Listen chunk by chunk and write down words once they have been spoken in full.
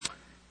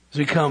As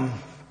we come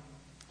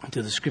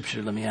to the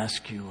scripture, let me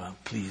ask you,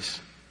 please,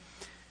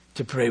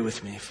 to pray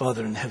with me.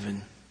 Father in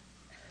heaven,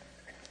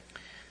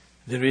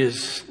 there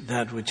is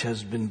that which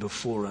has been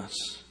before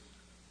us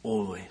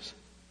always.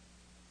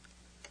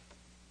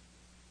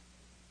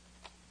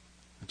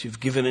 But you've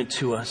given it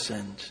to us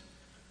and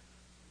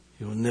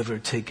you will never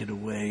take it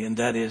away. And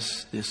that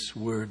is this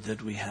word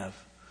that we have.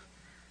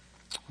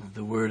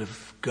 The word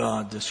of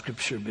God, the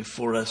scripture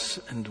before us,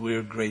 and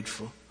we're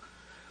grateful.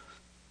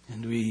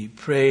 And we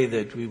pray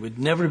that we would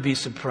never be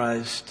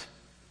surprised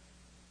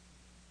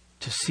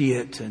to see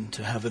it and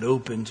to have it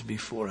opened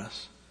before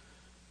us.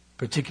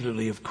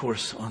 Particularly, of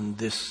course, on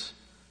this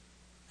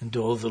and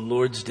all the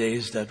Lord's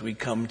days that we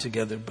come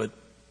together, but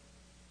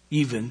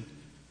even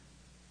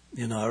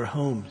in our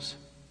homes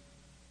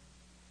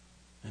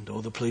and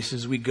all the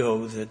places we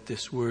go, that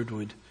this word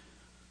would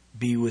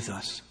be with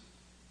us.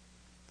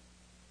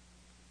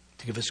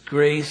 To give us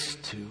grace,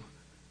 to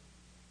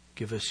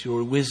give us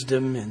your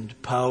wisdom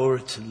and power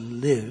to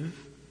live.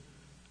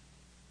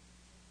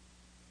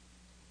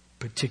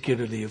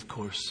 Particularly, of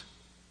course,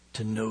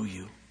 to know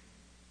you.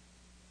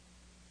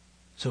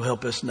 So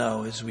help us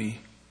now as we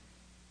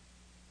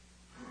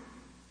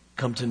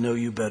come to know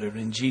you better.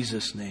 In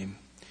Jesus' name,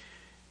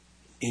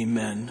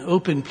 amen.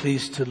 Open,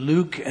 please, to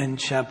Luke and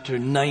chapter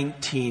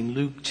 19.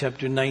 Luke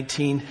chapter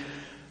 19.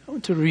 I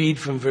want to read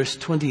from verse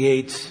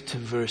 28 to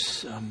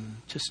verse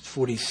just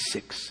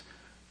 46.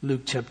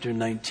 Luke chapter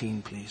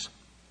 19, please.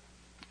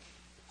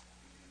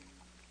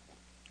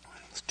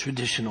 It's a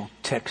traditional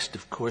text,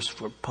 of course,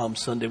 for Palm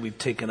Sunday. We've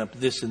taken up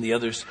this and the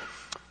others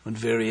on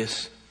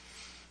various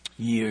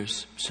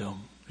years. So,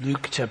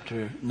 Luke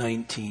chapter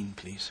 19,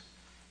 please.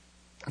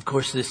 Of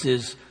course, this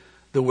is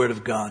the Word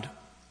of God.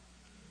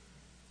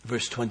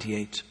 Verse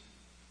 28.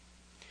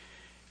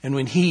 And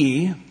when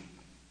he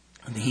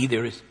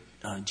there is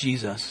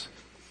Jesus,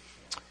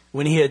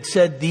 when he had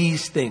said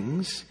these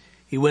things,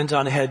 he went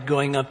on ahead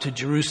going up to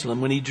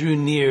Jerusalem. When he drew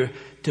near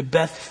to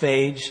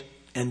Bethphage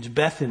and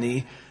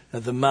Bethany,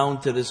 the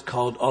mount that is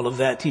called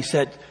Olivet, he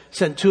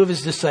sent two of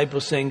his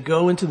disciples saying,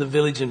 go into the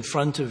village in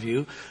front of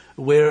you,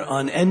 where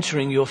on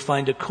entering you'll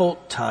find a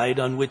colt tied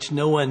on which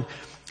no one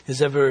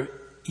has ever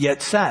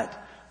yet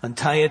sat.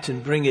 Untie it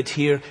and bring it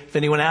here. If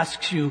anyone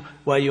asks you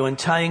why you're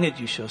untying it,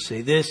 you shall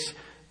say this,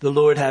 the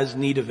Lord has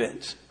need of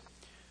it.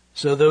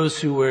 So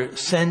those who were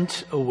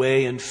sent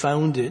away and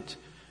found it,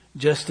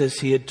 just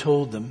as he had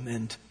told them.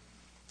 And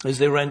as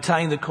they were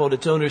untying the colt,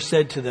 its owner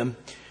said to them,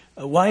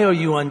 why are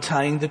you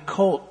untying the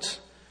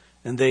colt?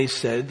 And they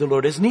said, the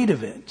Lord has need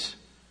of it.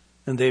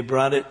 And they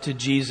brought it to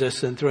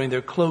Jesus, and throwing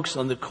their cloaks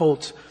on the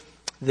colt,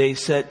 they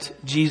set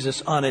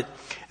Jesus on it.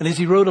 And as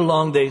he rode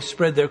along, they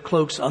spread their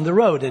cloaks on the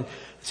road. And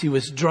as he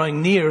was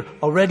drawing near,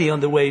 already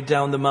on the way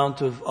down the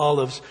Mount of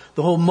Olives,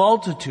 the whole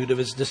multitude of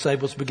his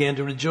disciples began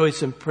to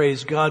rejoice and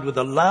praise God with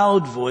a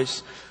loud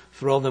voice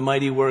for all the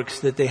mighty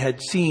works that they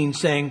had seen,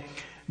 saying,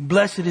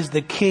 blessed is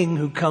the King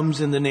who comes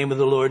in the name of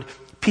the Lord,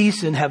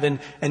 peace in heaven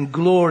and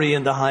glory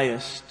in the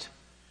highest.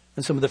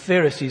 And some of the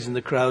Pharisees in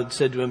the crowd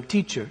said to him,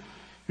 teacher,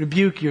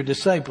 rebuke your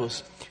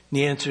disciples. And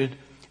he answered,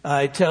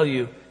 I tell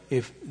you,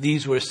 if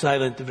these were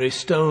silent, the very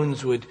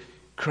stones would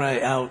cry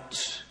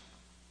out.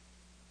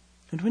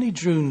 And when he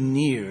drew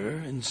near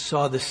and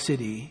saw the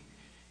city,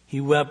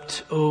 he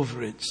wept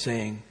over it,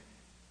 saying,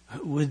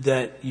 would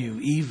that you,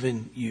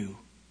 even you,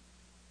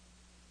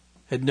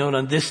 had known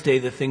on this day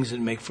the things that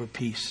make for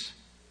peace.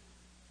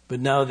 But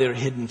now they're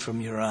hidden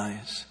from your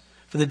eyes.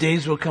 For the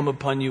days will come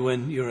upon you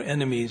when your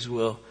enemies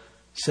will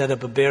set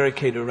up a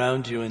barricade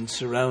around you and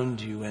surround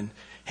you and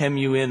hem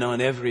you in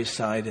on every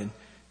side and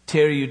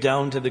tear you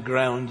down to the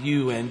ground,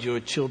 you and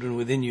your children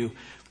within you.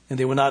 And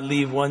they will not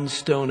leave one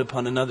stone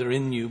upon another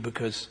in you,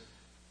 because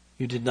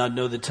you did not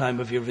know the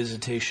time of your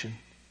visitation.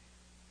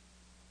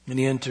 And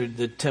he entered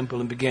the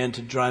temple and began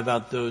to drive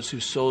out those who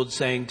sold,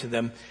 saying to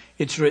them,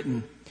 it's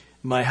written,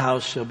 my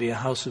house shall be a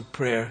house of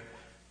prayer,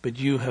 but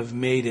you have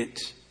made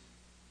it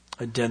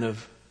a den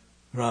of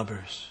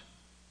robbers.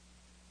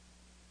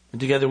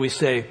 And together we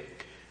say,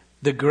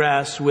 the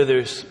grass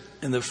withers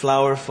and the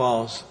flower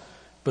falls,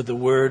 but the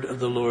word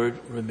of the Lord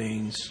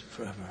remains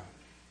forever.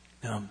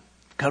 Now,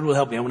 God will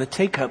help me. I want to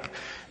take up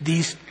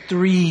these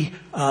three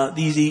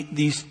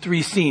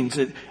scenes.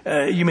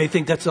 You may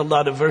think that's a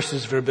lot of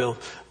verses for Bill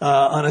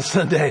on a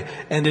Sunday,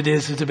 and it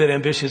is. It's a bit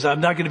ambitious.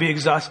 I'm not going to be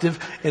exhaustive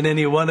in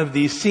any one of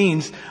these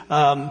scenes,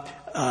 but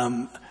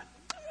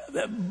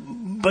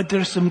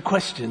there's some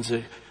questions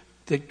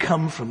that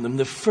come from them.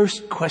 The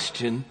first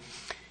question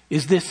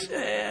is this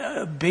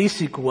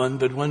basic one,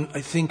 but one I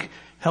think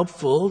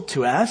helpful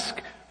to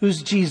ask: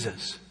 who's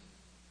Jesus?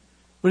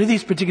 What do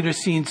these particular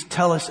scenes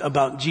tell us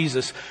about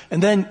Jesus?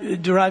 And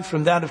then derived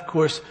from that, of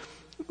course,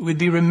 we'd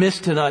be remiss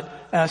to not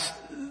ask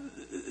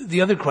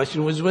the other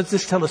question, was what does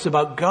this tell us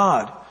about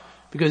God?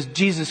 Because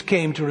Jesus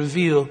came to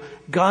reveal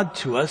God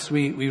to us.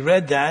 We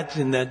read that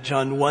in that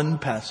John 1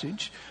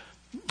 passage,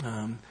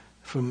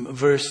 from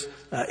verse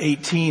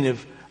 18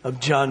 of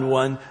John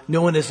 1.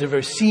 No one has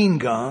ever seen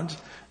God,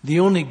 the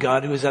only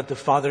God who is at the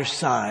Father's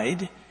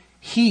side.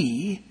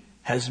 He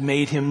has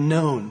made him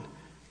known.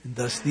 And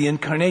thus the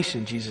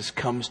incarnation. Jesus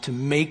comes to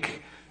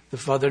make the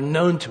Father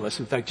known to us.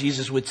 In fact,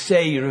 Jesus would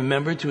say, you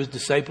remember, to his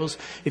disciples,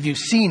 if you've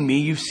seen me,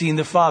 you've seen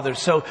the Father.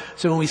 So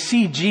when we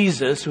see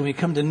Jesus, when we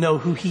come to know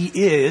who he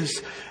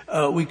is,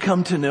 we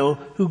come to know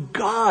who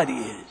God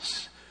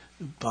is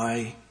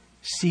by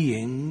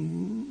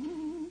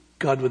seeing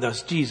God with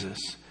us,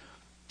 Jesus.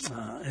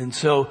 And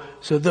so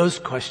those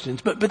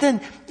questions. But then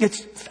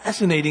it's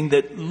fascinating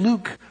that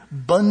Luke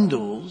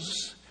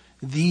bundles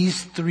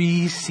these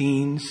three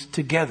scenes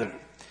together.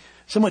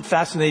 Somewhat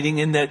fascinating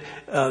in that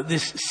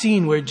this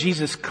scene where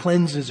Jesus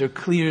cleanses or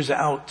clears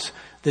out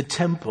the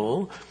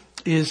temple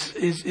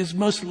is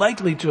most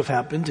likely to have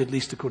happened, at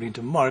least according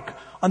to Mark,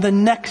 on the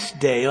next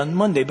day, on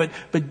Monday.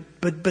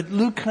 But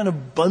Luke kind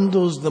of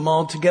bundles them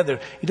all together.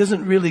 He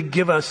doesn't really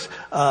give us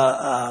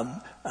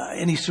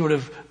any sort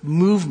of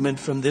movement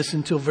from this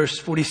until verse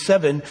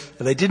 47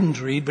 that I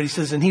didn't read, but he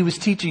says, and he was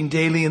teaching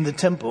daily in the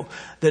temple.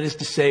 That is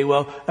to say,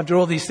 well, after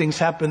all these things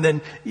happened,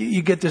 then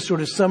you get this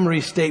sort of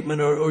summary statement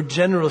or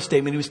general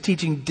statement. He was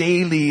teaching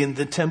daily in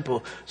the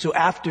temple. So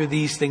after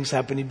these things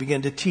happened, he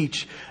began to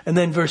teach. And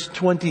then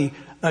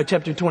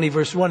chapter 20,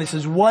 verse 1, it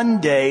says,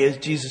 one day as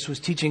Jesus was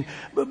teaching,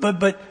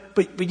 but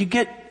you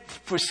get,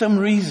 for some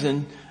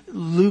reason,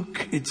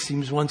 Luke, it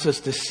seems, wants us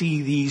to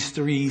see these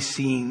three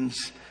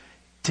scenes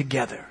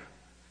together.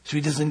 So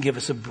he doesn't give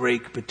us a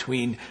break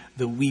between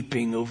the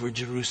weeping over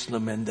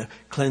Jerusalem and the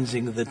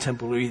cleansing of the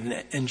temple, or even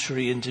the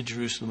entry into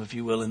Jerusalem, if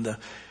you will, and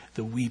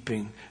the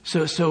weeping.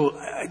 So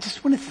I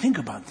just want to think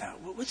about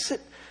that.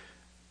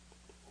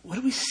 What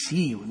do we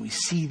see when we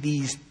see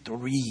these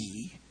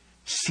three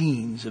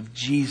scenes of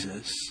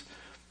Jesus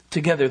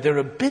together? They're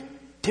a bit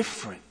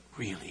different,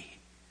 really.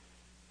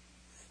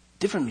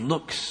 Different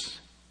looks.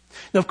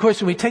 Now, of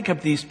course, when we take up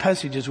these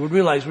passages, we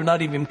realize we're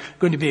not even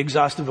going to be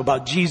exhaustive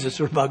about Jesus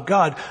or about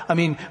God. I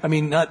mean,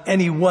 not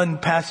any one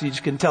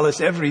passage can tell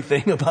us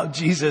everything about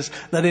Jesus.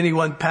 Not any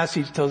one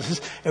passage tells us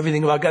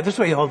everything about God. That's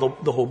why you have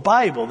the whole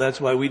Bible. That's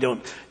why we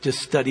don't just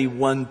study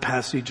one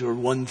passage or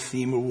one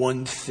theme or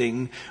one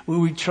thing.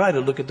 We try to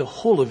look at the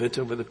whole of it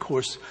over the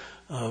course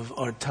of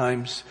our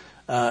times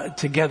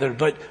together.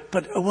 But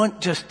I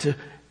want just to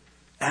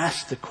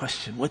ask the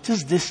question, what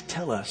does this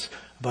tell us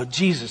about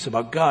Jesus,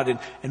 about God,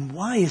 and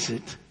why is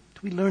it,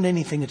 do we learn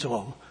anything at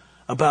all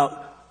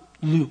about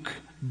Luke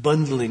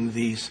bundling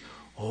these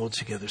all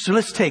together? So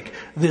let's take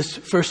this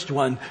first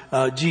one,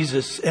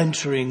 Jesus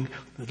entering,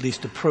 at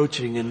least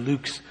approaching in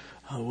Luke's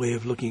way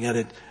of looking at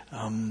it,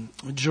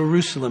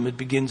 Jerusalem. It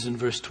begins in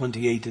verse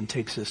 28 and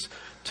takes us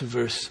to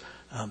verse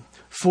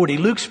 40.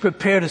 Luke's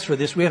prepared us for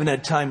this. We haven't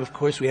had time, of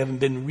course. We haven't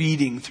been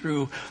reading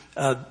through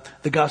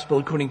the gospel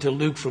according to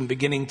Luke from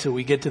beginning till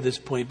we get to this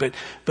point. But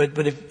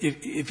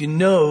if you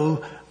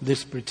know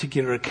this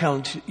particular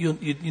account,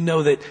 you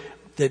know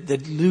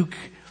that Luke,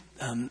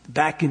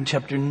 back in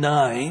chapter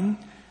 9,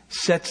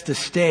 sets the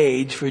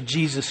stage for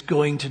Jesus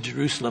going to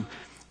Jerusalem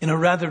in a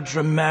rather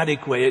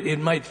dramatic way. It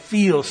might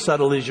feel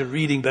subtle as you're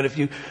reading, but if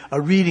you are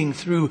reading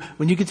through,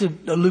 when you get to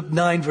Luke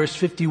 9, verse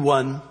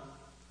 51,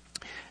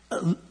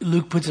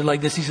 Luke puts it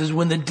like this. He says,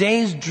 when the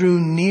days drew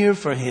near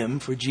for him,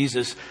 for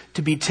Jesus,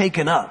 to be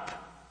taken up,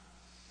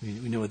 we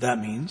know what that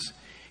means,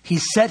 he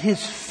set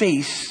his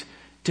face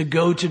to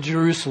go to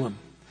Jerusalem.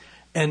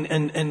 And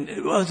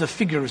well, as a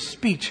figure of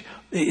speech,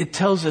 it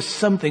tells us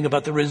something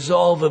about the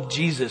resolve of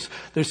Jesus.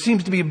 There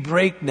seems to be a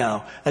break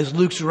now as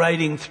Luke's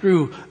writing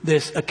through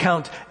this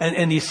account.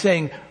 And he's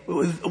saying,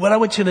 what I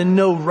want you to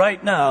know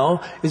right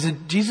now is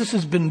that Jesus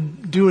has been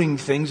doing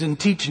things and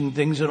teaching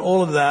things and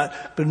all of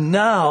that. But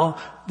now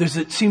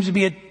it seems to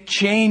be a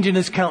change in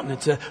his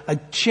countenance, a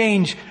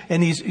change.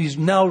 And he's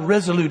now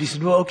resolute. He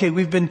said, well, okay,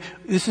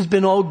 this has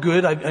been all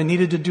good. I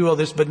needed to do all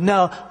this, but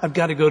now I've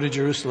got to go to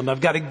Jerusalem.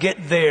 I've got to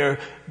get there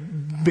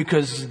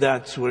because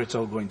that's where it's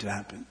all going to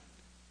happen.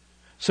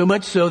 So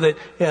much so that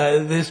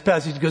this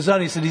passage goes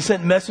on. He said he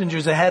sent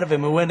messengers ahead of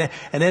him who went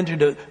and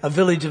entered a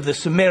village of the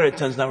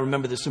Samaritans. Now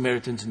remember, the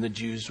Samaritans and the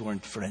Jews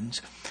weren't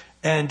friends.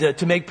 And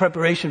to make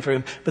preparation for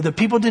him. But the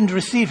people didn't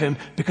receive him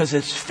because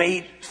his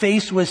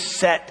face was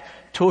set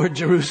toward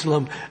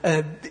Jerusalem.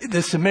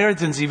 The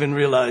Samaritans even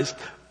realized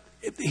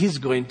he's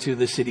going to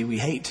the city we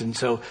hate. And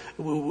so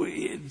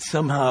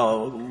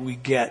somehow we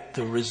get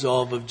the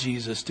resolve of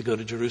Jesus to go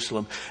to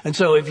Jerusalem. And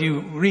so if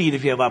you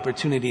have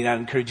opportunity, and I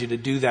encourage you to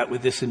do that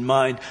with this in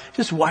mind,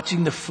 just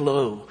watching the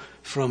flow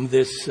from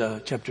this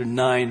chapter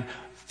 9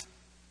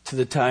 to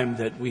the time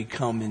that we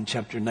come in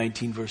chapter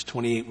 19, verse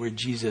 28, where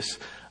Jesus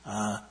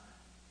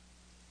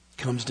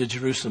comes to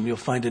Jerusalem, you'll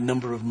find a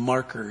number of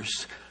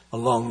markers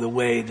along the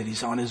way that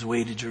he's on his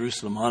way to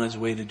Jerusalem.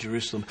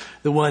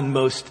 The one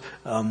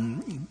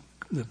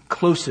the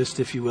closest,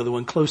 if you will, the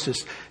one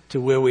closest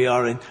to where we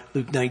are in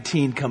Luke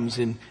 19 comes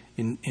in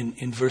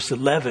verse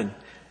 11.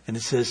 And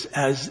it says,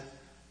 as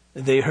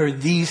they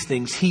heard these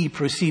things, he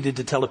proceeded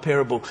to tell a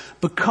parable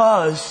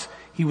because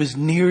he was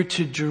near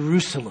to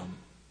Jerusalem.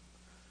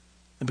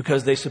 and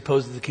because they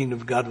supposed that the kingdom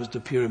of God was to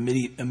appear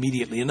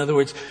immediately. In other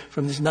words,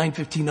 from this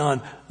 9:15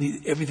 on,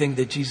 everything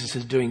that Jesus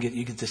is doing,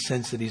 you get the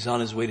sense that he's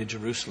on his way to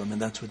Jerusalem,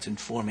 and that's what's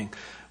informing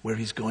where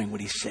he's going,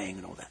 what he's saying,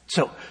 and all that.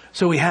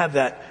 So we have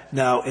that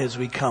now as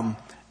we come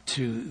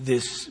to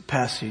this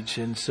passage,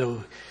 and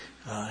so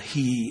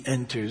he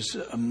enters.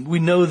 We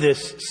know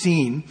this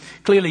scene.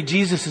 Clearly,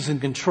 Jesus is in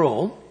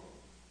control.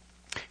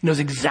 He knows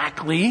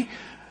exactly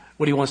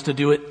what he wants to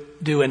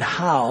do and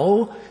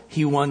how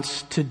he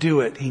wants to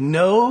do it. He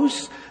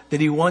knows that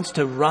he wants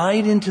to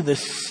ride into the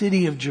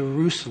city of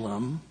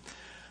Jerusalem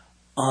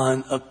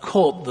on a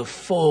colt, the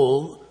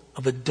foal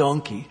of a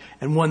donkey,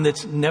 and one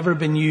that's never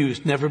been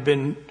used, never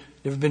been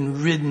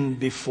ridden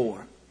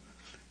before.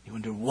 You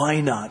wonder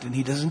why not, and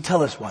he doesn't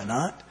tell us why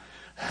not.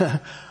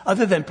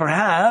 Other than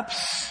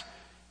perhaps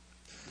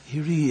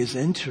here he is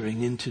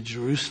entering into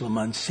Jerusalem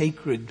on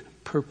sacred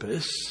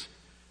purpose,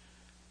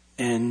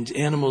 and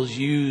animals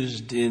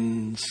used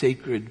in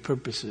sacred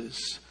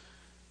purposes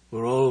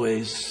were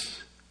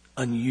always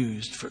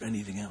unused for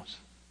anything else.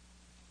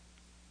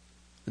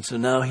 And so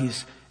now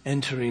he's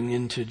entering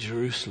into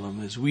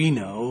Jerusalem, as we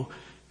know,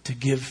 to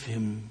give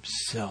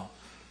himself.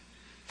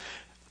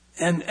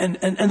 And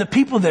the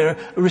people there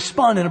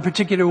respond in a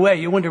particular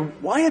way. You wonder,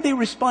 why are they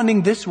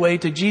responding this way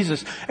to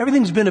Jesus?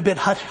 Everything's been a bit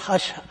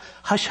hush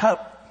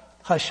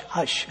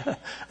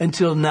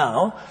until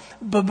now.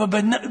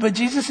 But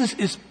Jesus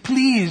is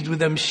pleased with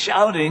them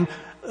shouting,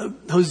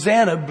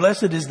 Hosanna,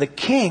 blessed is the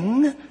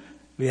King.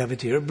 We have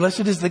it here.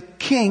 Blessed is the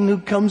King who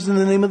comes in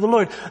the name of the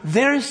Lord.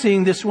 They're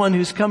seeing this one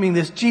who's coming,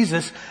 this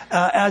Jesus,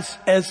 as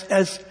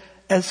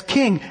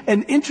King.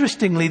 And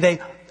interestingly, they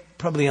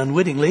probably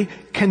unwittingly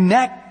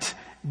connect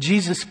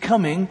Jesus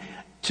coming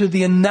to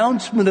the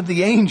announcement of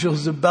the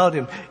angels about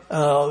him.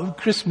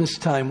 Christmas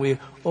time, we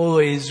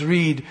always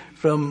read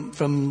from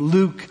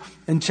Luke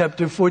in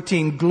chapter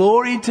 14,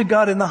 glory to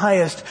God in the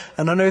highest,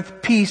 and on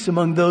earth peace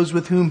among those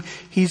with whom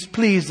he's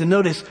pleased. And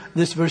notice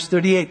this verse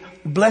 38,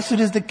 blessed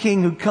is the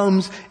King who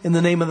comes in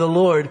the name of the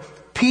Lord,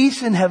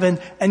 peace in heaven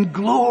and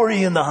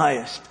glory in the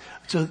highest.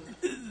 So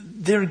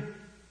they're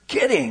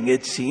getting,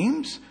 it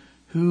seems,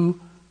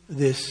 who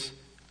this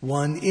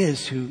one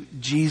is, who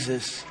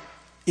Jesus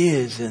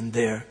is, and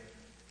they're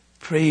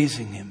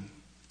praising him.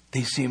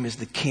 They see him as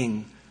the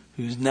King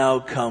who's now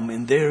come,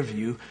 in their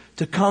view,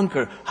 to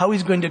conquer. How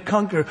he's going to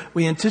conquer,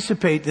 we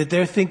anticipate that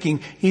they're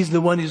thinking he's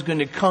the one who's going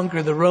to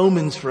conquer the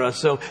Romans for us.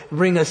 So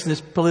bring us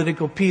this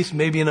political peace,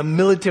 maybe in a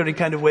military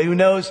kind of way, who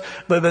knows?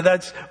 But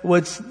that's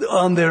what's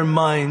on their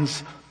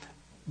minds.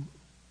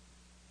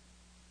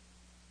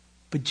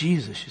 But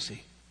Jesus, you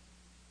see,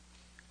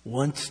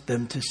 wants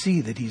them to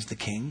see that he's the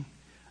King.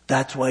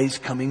 That's why he's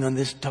coming on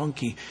this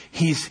donkey.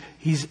 He's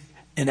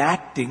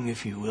enacting,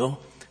 if you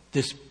will,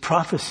 this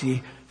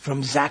prophecy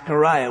from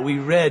Zechariah. We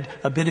read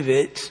a bit of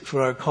it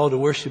for our call to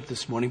worship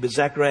this morning, but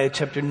Zechariah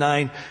chapter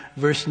 9,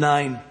 verse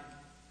 9.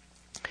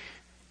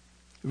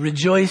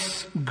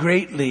 Rejoice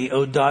greatly,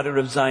 O daughter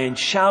of Zion.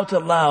 Shout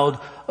aloud,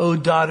 O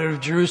daughter of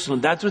Jerusalem.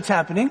 That's what's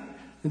happening.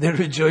 They're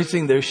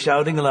rejoicing, they're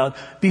shouting aloud.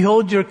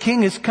 Behold, your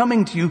King is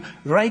coming to you,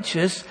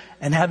 righteous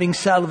and having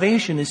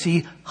salvation. Is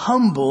he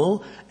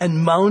humble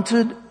and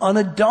mounted on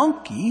a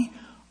donkey,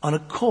 on a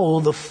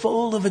colt, the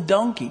foal of a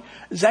donkey?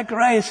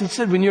 Zacharias had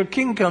said, when your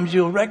King comes,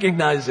 you'll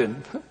recognize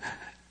him.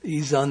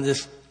 He's on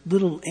this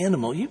little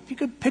animal. You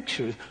could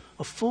picture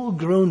a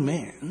full-grown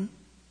man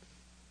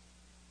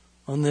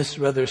on this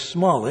rather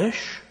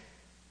smallish,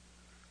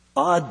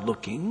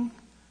 odd-looking,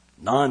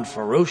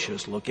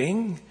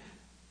 non-ferocious-looking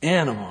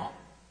animal.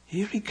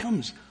 Here he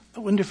comes. I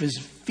wonder if his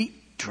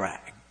feet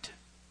dragged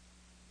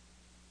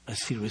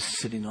as he was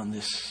sitting on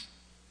this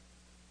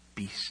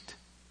beast,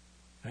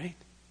 right?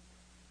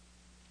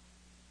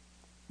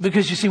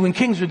 Because you see, when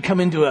kings would come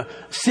into a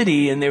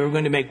city and they were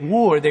going to make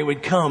war, they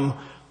would come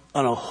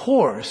on a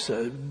horse,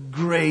 a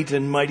great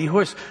and mighty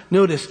horse.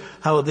 Notice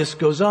how this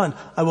goes on.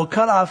 I will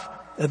cut off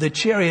the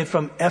chariot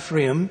from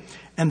Ephraim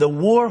and the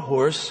war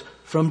horse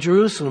from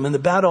Jerusalem. And the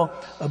battle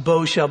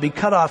bow shall be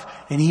cut off,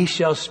 and he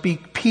shall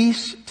speak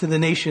peace to the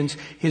nations.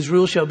 His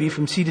rule shall be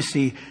from sea to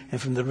sea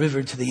and from the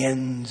river to the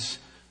ends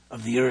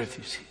of the earth.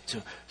 You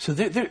see, so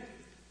they're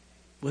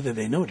whether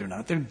they know it or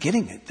not, they're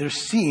getting it. They're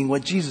seeing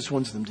what Jesus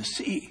wants them to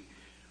see.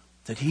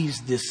 That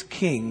he's this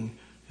King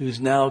who's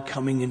now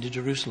coming into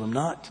Jerusalem,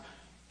 not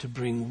to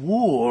bring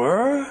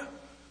war,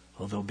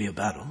 although there'll be a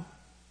battle,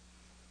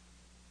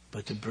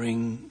 but to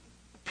bring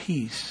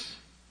peace.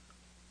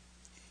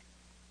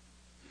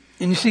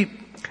 And you see,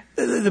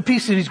 the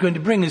peace that he's going to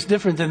bring is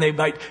different than they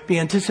might be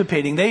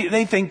anticipating.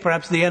 They think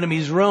perhaps the enemy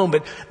is Rome,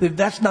 but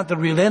that's not the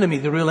real enemy.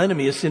 The real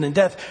enemy is sin and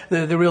death.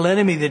 The real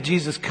enemy that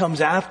Jesus comes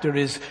after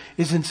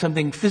isn't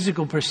something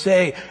physical per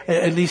se,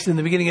 at least in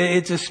the beginning.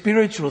 It's a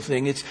spiritual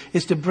thing.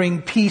 It's to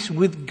bring peace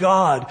with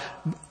God,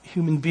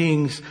 human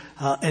beings,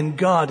 and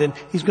God. And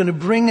he's going to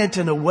bring it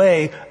in a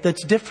way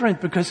that's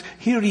different, because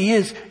here he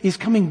is. He's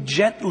coming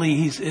gently.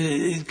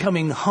 He's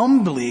coming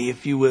humbly,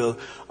 if you will.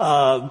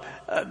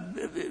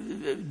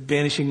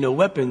 Banishing no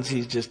weapons.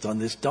 He's just on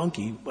this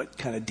donkey. What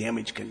kind of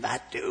damage can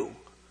that do?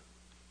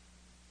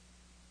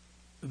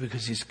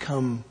 Because he's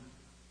come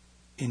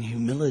in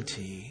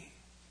humility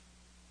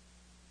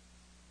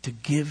to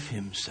give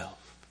himself.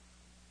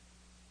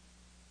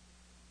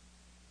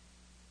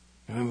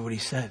 Remember what he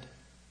said.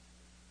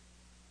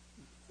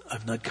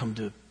 I've not come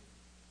to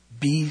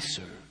be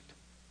served,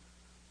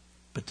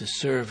 but to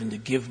serve and to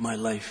give my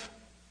life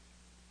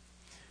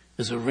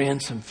as a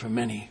ransom for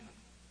many.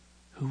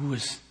 Who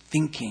was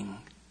thinking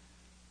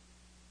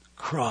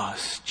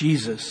cross?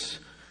 Jesus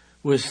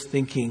was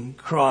thinking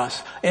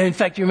cross. And in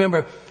fact, you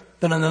remember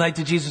that on the night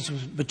that Jesus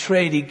was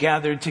betrayed, he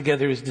gathered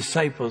together his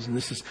disciples. And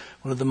this is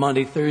one of the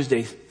Maundy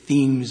Thursday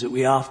themes that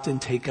we often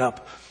take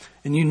up.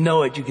 And you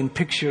know it, you can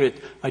picture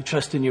it, I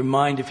trust, in your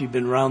mind if you've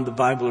been around the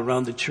Bible,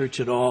 around the church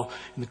at all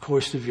in the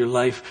course of your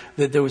life,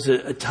 that there was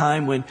a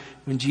time when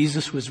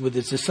Jesus was with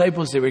his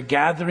disciples. They were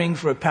gathering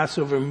for a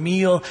Passover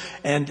meal,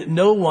 and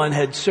no one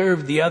had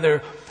served the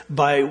other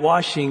by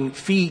washing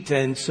feet.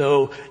 And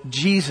so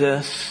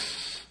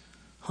Jesus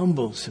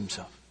humbles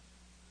himself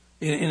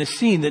in a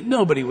scene that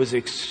nobody was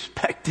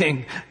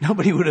expecting.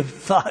 Nobody would have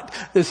thought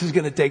this was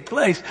going to take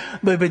place.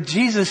 But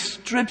Jesus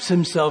strips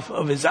himself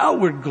of his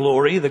outward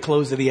glory, the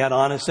clothes that he had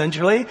on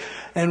essentially,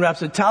 and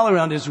wraps a towel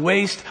around his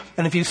waist.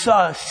 And if you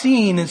saw a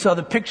scene and saw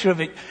the picture of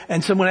it,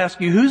 and someone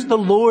asked you, who's the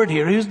Lord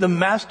here? Who's the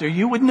Master?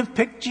 You wouldn't have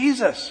picked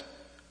Jesus.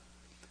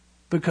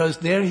 Because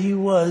there he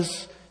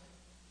was,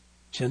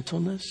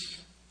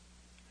 gentleness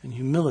and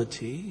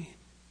humility,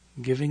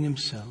 giving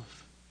himself,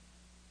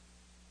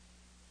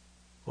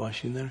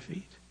 washing their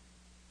feet.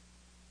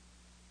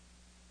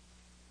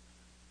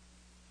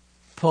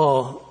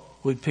 Paul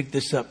would pick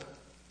this up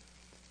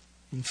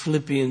in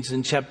Philippians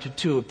in chapter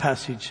 2, a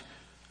passage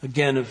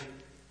again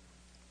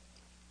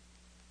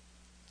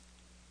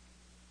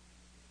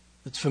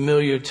that's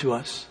familiar to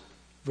us.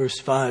 Verse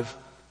 5.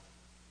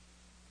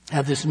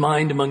 Have this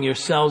mind among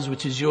yourselves,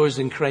 which is yours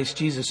in Christ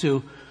Jesus,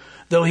 who,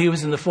 though he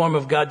was in the form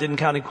of God, didn't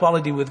count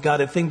equality with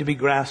God a thing to be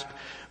grasped,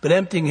 but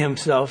emptying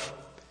himself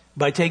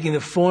by taking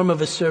the form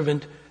of a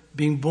servant,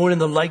 being born in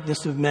the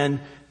likeness of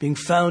men, being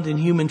found in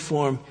human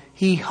form,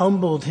 he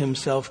humbled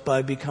himself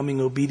by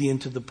becoming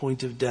obedient to the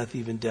point of death,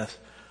 even death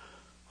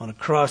on a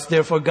cross.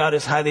 Therefore God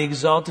has highly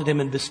exalted him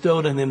and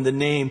bestowed on him the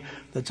name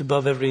that's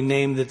above every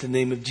name, that the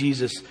name of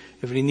Jesus,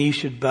 every knee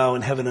should bow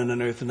in heaven and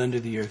on earth and under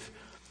the earth,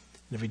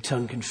 and every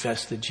tongue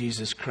confess that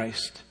Jesus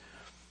Christ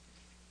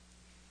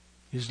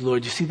is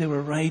Lord. You see, they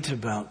were right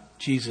about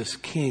Jesus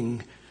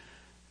King,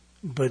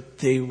 but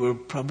they were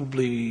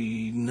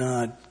probably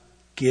not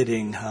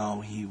getting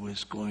how he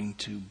was going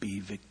to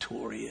be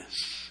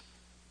victorious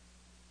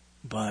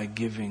by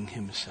giving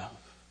himself.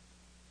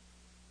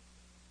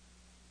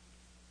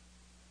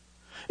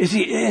 You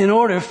see, in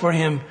order for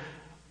him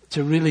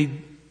to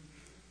really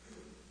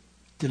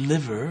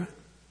deliver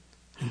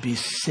and be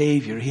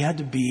Savior, he had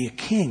to be a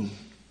king.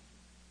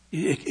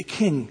 A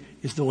king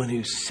is the one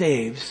who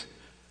saves.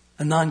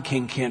 A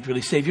non-king can't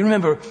really save. You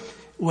remember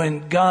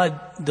when God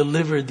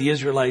delivered the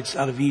Israelites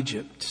out of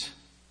Egypt,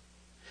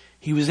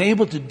 he was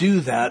able to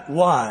do that.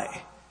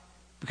 Why?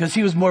 Because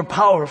he was more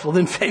powerful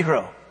than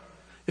Pharaoh.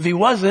 If he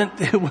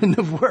wasn't, it wouldn't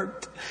have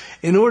worked.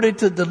 In order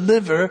to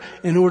deliver,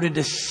 in order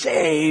to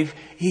save,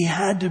 he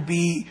had to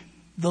be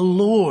the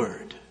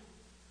Lord.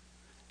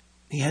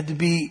 He had to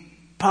be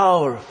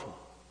powerful.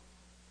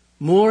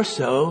 More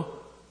so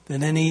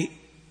than any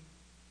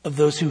of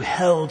those who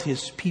held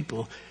his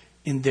people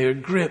in their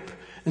grip.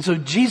 And so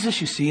Jesus,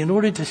 you see, in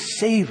order to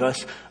save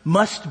us,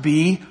 must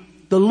be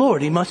the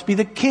Lord. He must be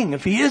the King.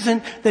 If he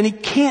isn't, then he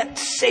can't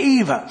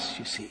save us,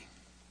 you see.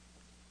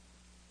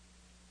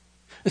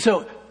 And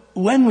so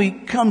when we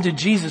come to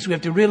Jesus, we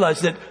have to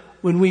realize that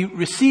when we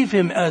receive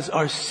him as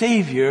our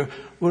Savior,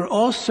 we're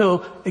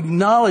also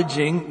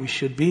acknowledging,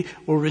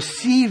 we're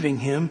receiving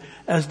him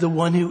as the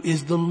one who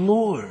is the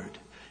Lord.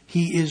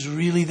 He is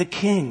really the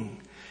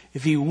King.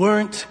 If he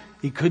weren't,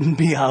 he couldn't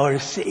be our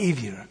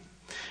Savior.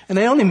 And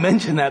I only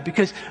mention that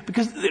because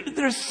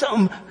there's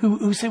some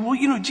who say,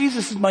 well,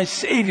 Jesus is my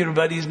Savior,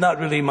 but he's not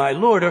really my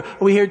Lord. Or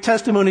we hear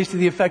testimonies to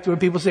the effect where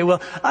people say, well,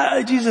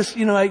 Jesus,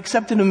 I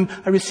accepted him,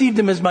 I received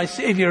him as my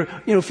Savior,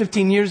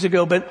 15 years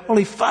ago, but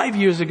only 5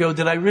 years ago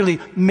did I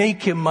really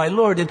make him my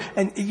Lord.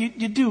 And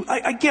you do.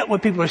 I get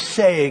what people are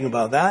saying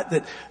about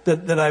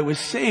that I was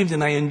saved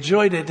and I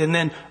enjoyed it. And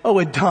then,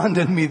 it dawned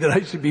on me that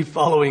I should be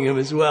following him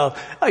as well.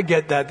 I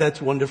get that.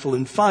 That's wonderful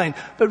and fine.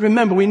 But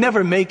remember, we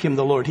never make him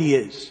the Lord. He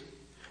is.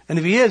 And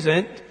if he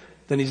isn't,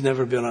 then he's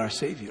never been our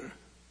Savior.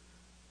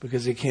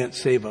 Because he can't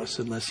save us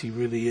unless he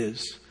really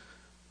is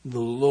the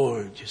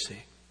Lord, you see.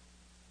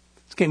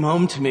 This came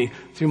home to me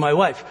through my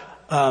wife.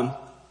 I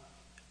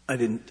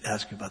didn't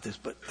ask you about this,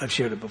 but I've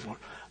shared it before.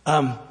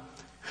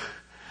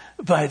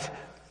 But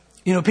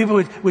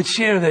people would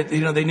share that,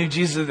 they knew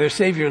Jesus as their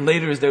Savior and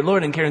later as their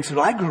Lord. And Karen said,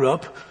 well, I grew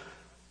up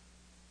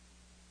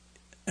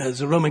as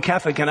a Roman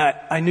Catholic and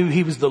I knew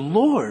he was the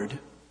Lord.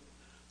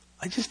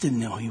 I just didn't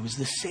know he was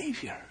the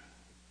Savior.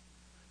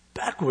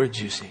 Backwards,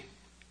 you see.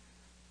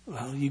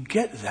 Well, you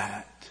get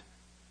that.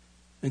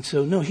 And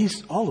so, no,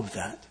 he's all of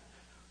that.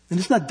 And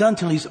it's not done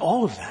till he's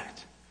all of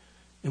that.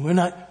 And we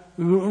won't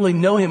really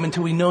know him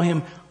until we know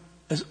him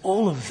as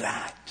all of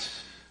that.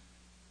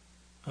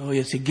 Oh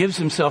yes, he gives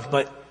himself,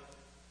 but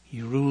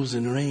he rules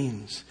and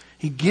reigns.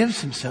 He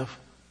gives himself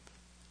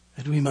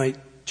that we might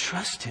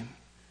trust him.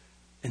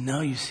 And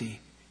now you see,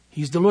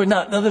 he's the Lord.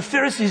 Now the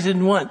Pharisees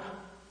didn't want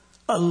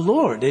a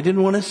Lord. They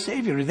didn't want a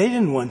Savior. They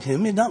didn't want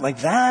him. It's not like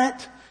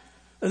that.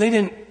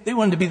 They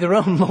wanted to be their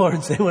own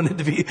lords. They wanted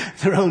to be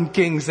their own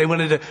kings. They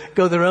wanted to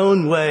go their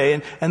own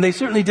way. And they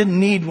certainly didn't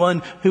need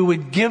one who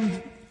would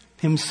give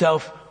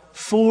himself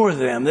for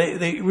them.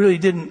 They really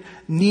didn't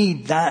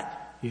need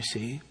that, you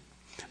see.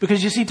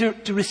 Because you see,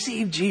 to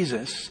receive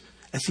Jesus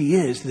as he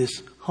is,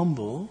 this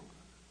humble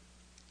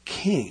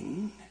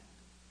king,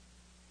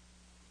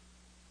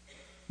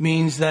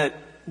 means that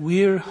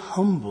we're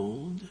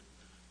humbled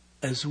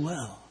as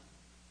well.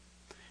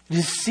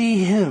 To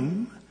see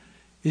him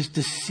is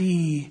to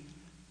see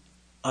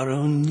our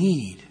own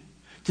need.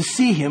 To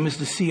see him is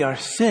to see our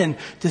sin.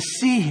 To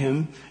see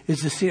him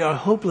is to see our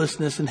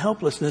hopelessness and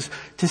helplessness.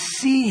 To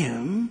see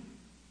him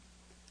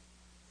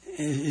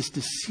is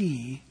to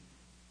see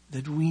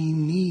that we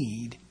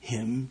need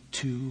him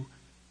to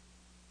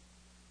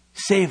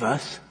save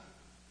us,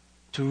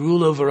 to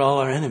rule over all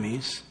our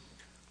enemies,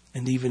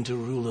 and even to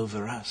rule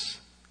over us.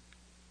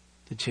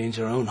 To change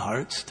our own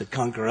hearts, to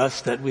conquer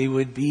us, that we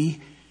would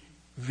be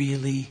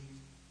really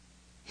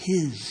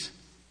his,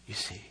 you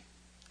see.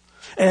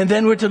 And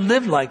then we're to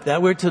live like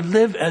that. We're to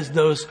live as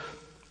those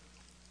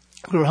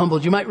who are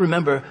humbled. You might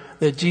remember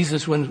that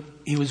Jesus, when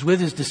he was with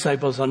his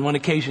disciples on one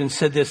occasion,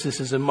 said this. This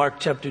is in Mark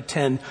chapter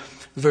 10,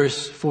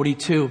 verse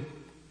 42.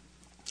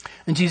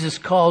 And Jesus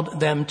called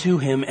them to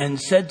him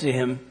and said to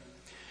him,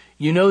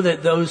 "You know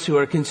that those who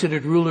are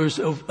considered rulers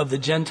of the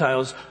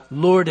Gentiles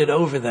lord it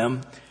over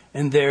them,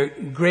 and their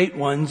great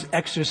ones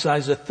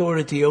exercise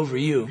authority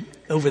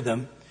over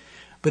them.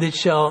 But it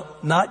shall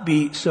not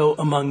be so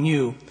among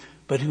you.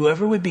 But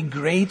whoever would be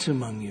great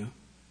among you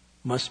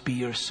must be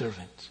your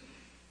servant.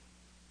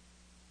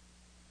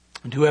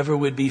 And whoever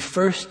would be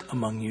first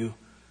among you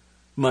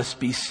must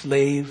be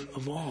slave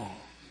of all."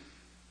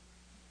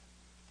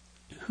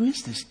 Who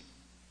is this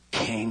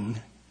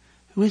king?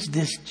 Who is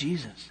this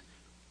Jesus?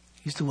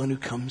 He's the one who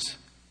comes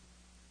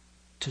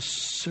to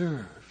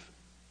serve.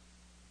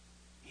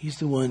 He's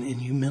the one in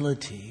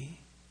humility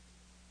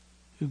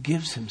who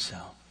gives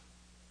himself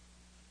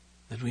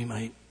that we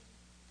might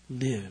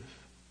live.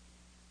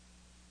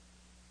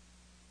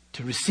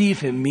 To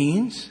receive him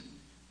means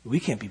we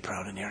can't be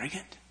proud and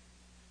arrogant.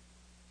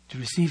 To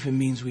receive him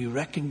means we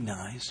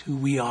recognize who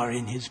we are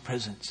in his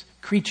presence.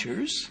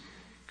 Creatures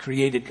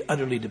created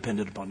utterly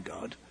dependent upon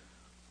God.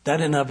 That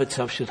in of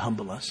itself should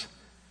humble us.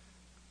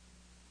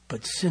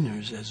 But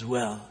sinners as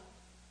well,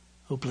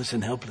 hopeless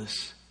and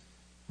helpless,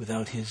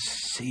 without his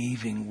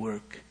saving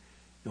work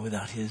and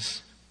without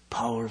his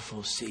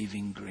powerful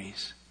saving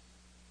grace.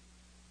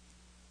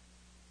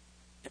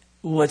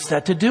 What's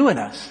that to do in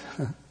us?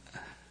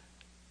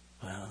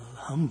 Well,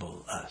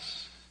 humble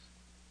us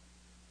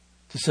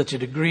to such a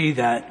degree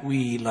that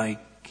we,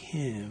 like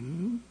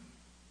him,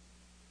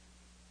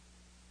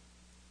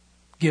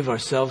 give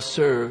ourselves,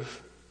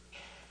 serve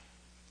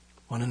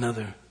one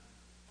another,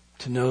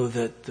 to know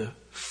that the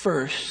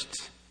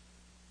first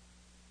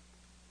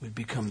would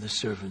become the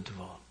servant of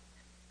all.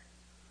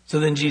 So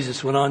then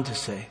Jesus went on to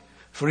say,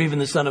 "For even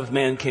the Son of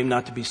Man came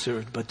not to be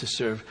served, but to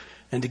serve,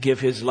 and to give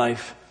his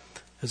life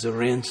as a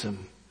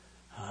ransom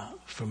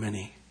for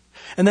many."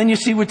 And then you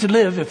see, we're to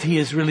live, if he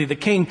is really the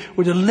king,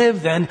 we're to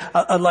live then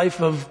a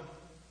life of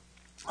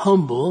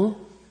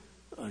humble,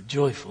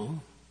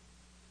 joyful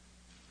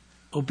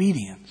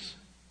obedience.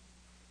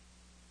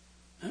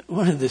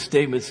 One of the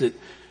statements that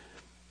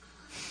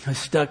has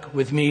stuck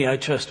with me, I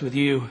trust with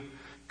you,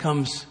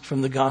 comes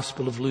from the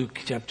Gospel of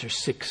Luke, chapter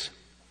 6,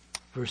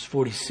 verse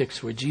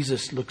 46, where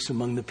Jesus looks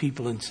among the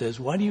people and says,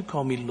 "Why do you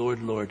call me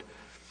Lord, Lord,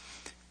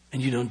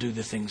 and you don't do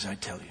the things I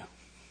tell you?"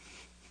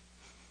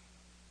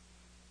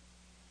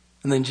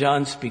 And then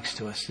John speaks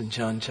to us in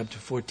John chapter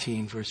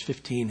 14, verse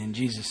 15, and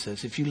Jesus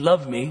says, "If you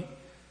love me,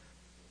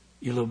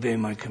 you'll obey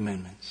my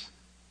commandments."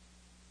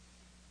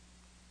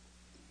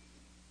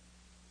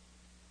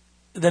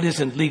 That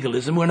isn't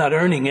legalism. We're not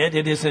earning it.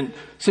 It isn't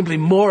simply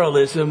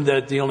moralism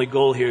that the only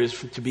goal here is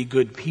to be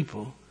good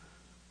people.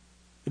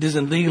 It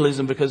isn't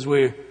legalism because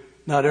we're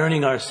not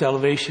earning our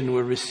salvation.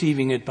 We're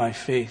receiving it by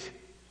faith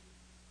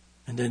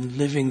and then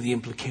living the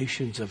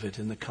implications of it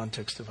in the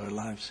context of our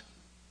lives.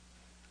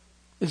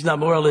 It's not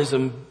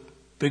moralism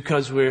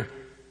because we're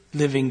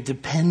living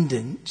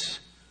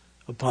dependent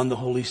upon the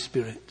Holy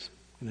Spirit.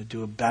 I'm going to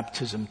do a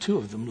baptism, 2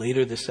 of them,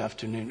 later this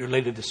afternoon or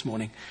later this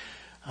morning.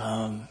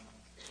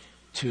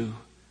 2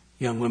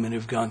 young women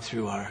who've gone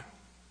through our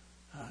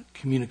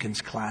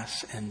communicants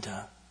class, and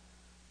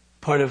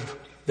part of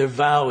their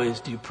vow is,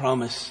 do you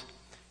promise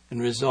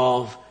and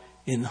resolve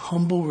in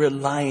humble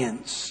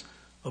reliance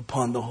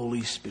upon the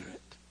Holy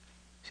Spirit?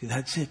 See,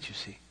 that's it, you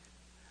see.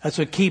 That's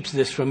what keeps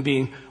this from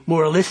being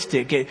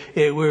moralistic.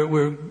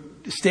 We're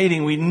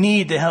stating we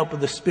need the help of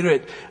the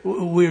Spirit.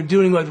 We're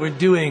doing what we're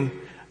doing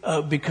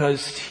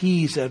because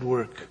he's at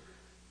work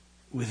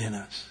within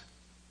us.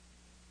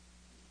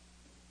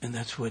 And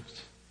that's what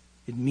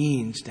it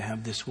means to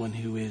have this one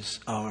who is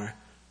our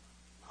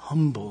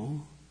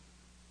humble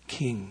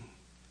King,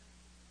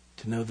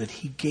 to know that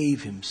he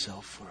gave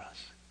himself for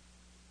us.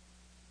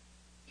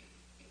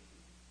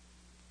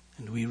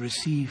 And we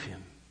receive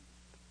him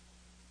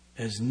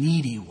as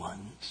needy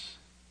ones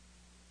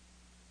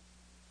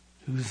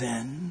who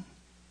then,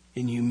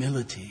 in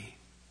humility,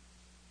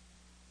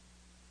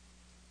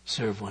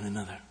 serve one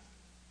another.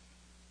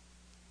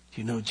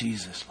 Do you know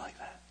Jesus like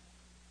that?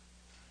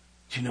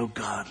 Do you know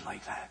God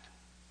like that?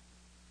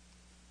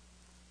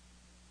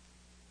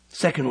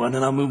 Second one,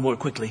 and I'll move more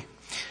quickly.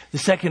 The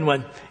second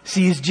one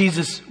sees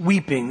Jesus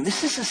weeping.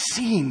 This is a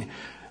scene.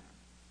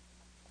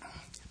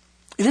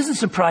 It isn't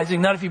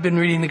surprising, not if you've been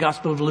reading the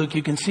Gospel of Luke,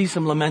 you can see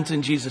some lament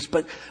in Jesus,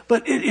 but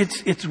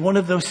it's one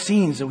of those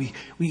scenes that we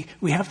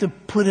have to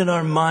put in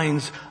our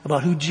minds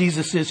about who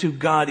Jesus is, who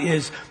God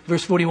is.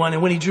 Verse 41,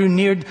 and when he drew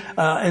near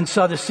and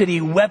saw the city,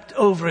 he wept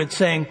over it,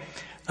 saying,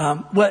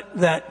 would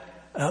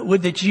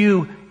that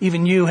you,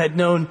 even you, had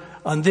known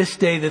on this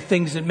day the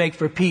things that make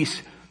for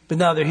peace. But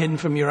now they're hidden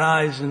from your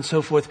eyes, and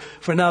so forth.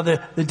 For now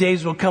the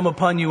days will come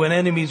upon you when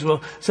enemies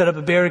will set up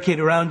a barricade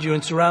around you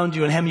and surround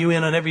you and hem you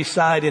in on every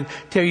side and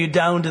tear you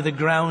down to the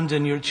ground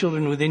and your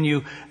children within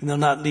you, and they'll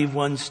not leave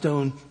one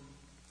stone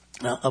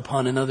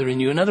upon another in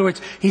you. In other words,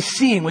 he's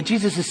seeing, what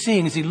Jesus is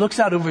seeing as he looks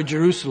out over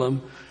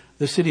Jerusalem,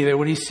 the city there,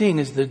 what he's seeing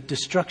is the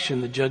destruction,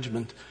 the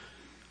judgment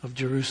of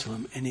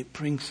Jerusalem. And it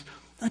brings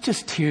not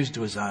just tears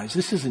to his eyes.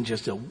 This isn't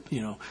just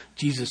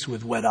Jesus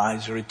with wet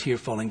eyes or a tear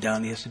falling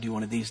down. He has to do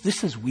one of these.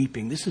 This is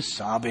weeping. This is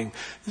sobbing.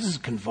 This is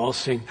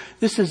convulsing.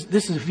 This is,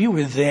 if you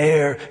were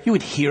there, you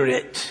would hear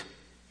it.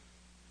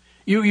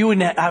 You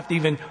wouldn't have to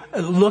even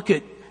look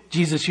at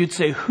Jesus. You'd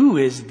say, who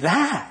is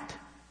that?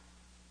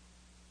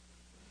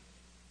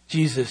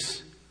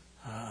 Jesus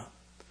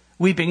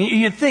weeping.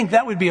 You'd think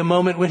that would be a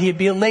moment when he'd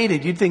be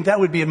elated. You'd think that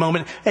would be a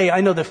moment, hey,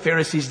 I know the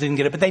Pharisees didn't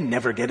get it, but they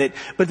never get it.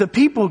 But the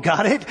people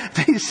got it.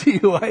 They see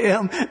who I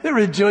am. They're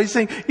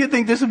rejoicing. You'd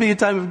think this would be a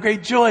time of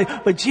great joy.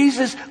 But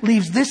Jesus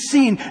leaves this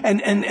scene,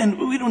 and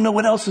we don't know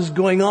what else is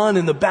going on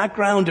in the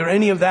background or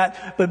any of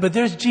that. But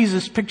there's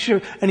Jesus'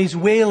 picture, and he's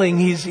wailing.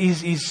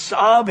 He's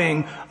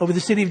sobbing over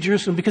the city of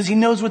Jerusalem because he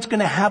knows what's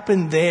going to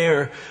happen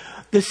there.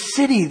 The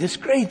city, this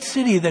great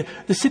city, the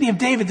city of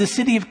David, the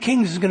city of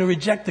kings is going to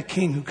reject the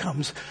king who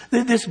comes.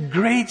 This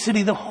great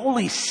city, the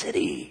holy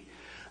city,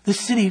 the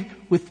city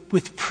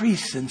with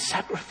priests and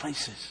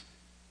sacrifices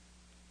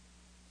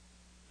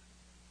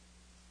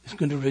is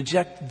going to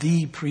reject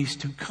the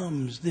priest who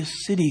comes.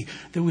 This city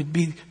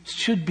that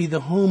should be the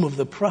home of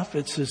the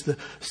prophets is the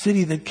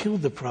city that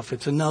killed the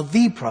prophets. And now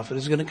the prophet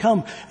is going to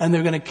come and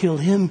they're going to kill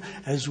him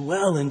as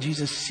well. And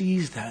Jesus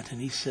sees that and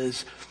he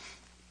says,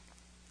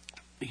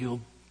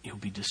 You'll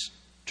be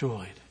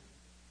destroyed.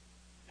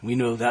 And we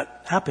know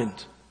that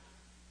happened.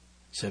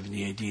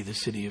 70 AD, the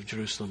city of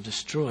Jerusalem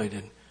destroyed.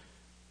 And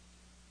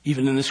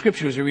even in the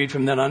scriptures we read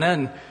from then on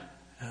in,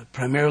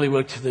 primarily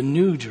look to the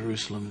new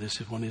Jerusalem. This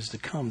one is to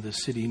come, the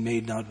city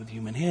made not with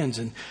human hands.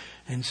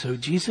 And so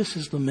Jesus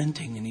is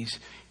lamenting and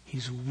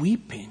he's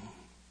weeping.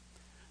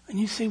 And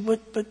you say,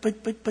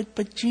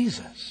 but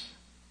Jesus,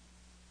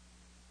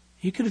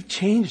 you could have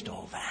changed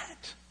all that.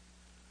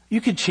 You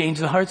could change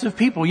the hearts of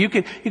people. You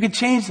could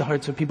change the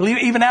hearts of people.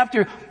 Even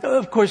after,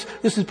 of course,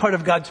 this is part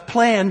of God's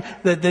plan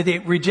that they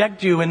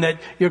reject you and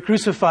that you're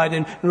crucified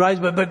and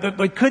rise.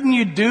 But couldn't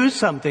you do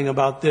something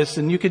about this?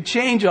 And you could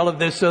change all of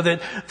this so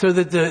that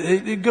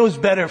it goes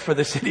better for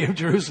the city of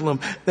Jerusalem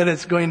than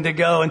it's going to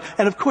go.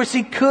 And of course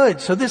he could.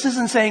 So this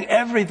isn't saying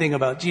everything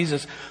about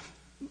Jesus,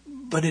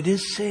 but it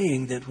is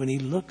saying that when he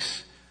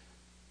looks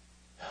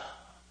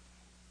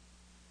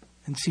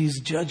and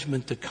sees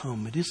judgment to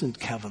come, it isn't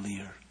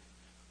cavalier.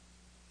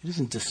 It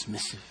isn't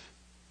dismissive.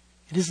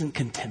 It isn't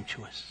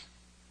contemptuous.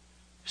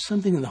 There's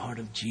something in the heart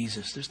of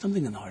Jesus. There's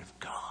something in the heart of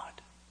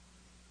God.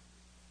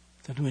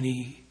 That when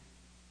he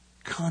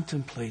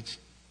contemplates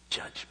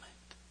judgment,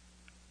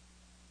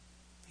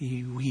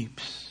 he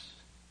weeps.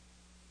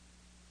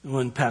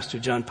 One Pastor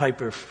John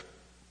Piper of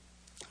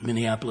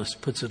Minneapolis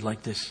puts it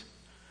like this.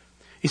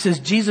 He says,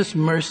 Jesus'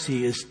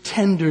 mercy is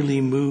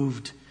tenderly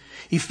moved.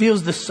 He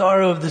feels the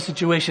sorrow of the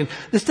situation.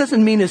 This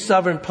doesn't mean his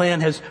sovereign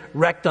plan has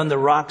wrecked on the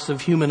rocks of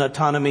human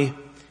autonomy.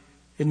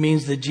 It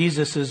means that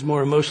Jesus is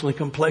more emotionally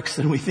complex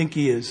than we think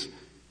he is.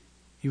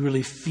 He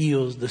really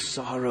feels the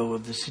sorrow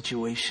of the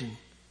situation.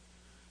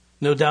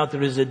 No doubt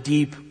there is a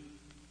deep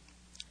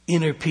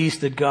inner peace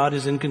that God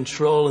is in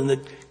control and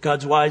that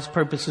God's wise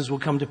purposes will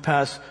come to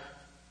pass.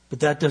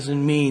 But that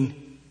doesn't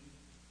mean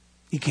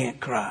he can't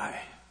cry.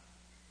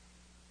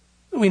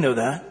 We know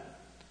that.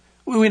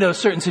 We know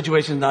certain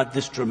situations not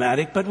this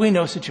dramatic, but we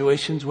know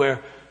situations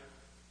where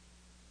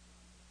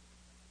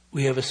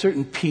we have a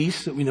certain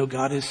peace that we know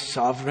God is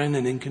sovereign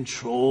and in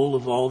control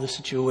of all the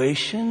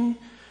situation.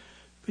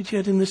 But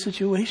yet in the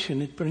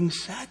situation it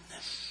brings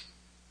sadness.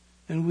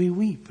 And we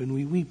weep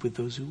with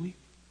those who weep.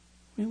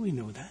 We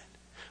know that.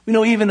 We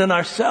know even in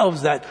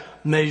ourselves that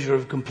measure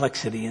of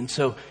complexity. And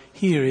so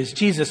here is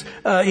Jesus.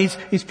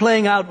 He's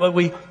playing out what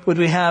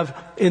we have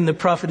in the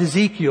prophet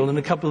Ezekiel in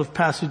a couple of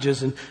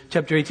passages. In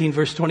chapter 18,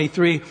 verse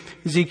 23,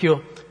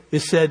 Ezekiel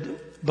is said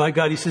by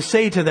God, he says,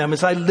 "Say to them,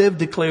 as I live,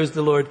 declares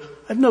the Lord,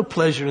 I have no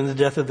pleasure in the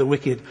death of the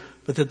wicked,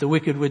 but that the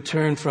wicked would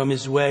turn from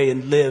his way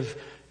and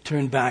live.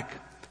 Turn back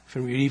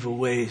from your evil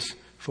ways.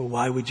 For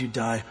why would you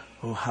die,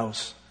 O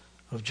house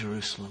of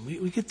Jerusalem?"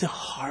 We get the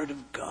heart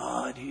of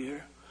God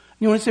here.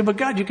 You want to say, but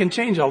God, you can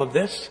change all of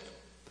this.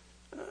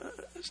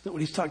 That's not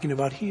what he's talking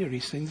about here.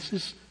 He's saying, this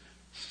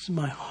is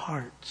my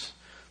heart.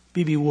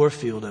 B.B.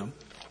 Warfield, a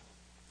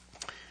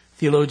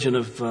theologian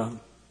of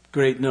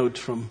great note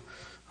from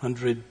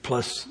 100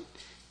 plus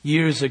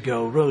years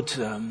ago, wrote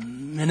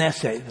an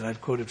essay that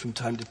I've quoted from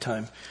time to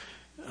time.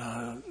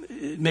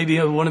 Maybe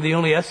one of the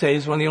only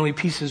essays, one of the only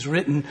pieces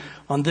written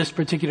on this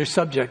particular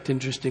subject,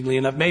 interestingly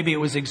enough. Maybe it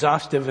was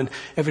exhaustive and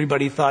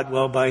everybody thought,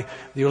 well, by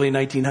the early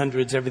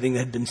 1900s, everything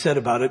had been said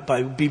about it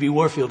by B.B.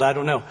 Warfield. I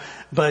don't know.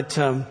 But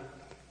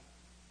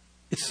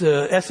it's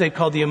an essay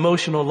called The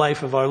Emotional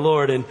Life of Our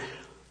Lord. And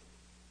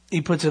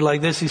he puts it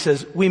like this. He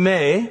says, "We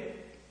may,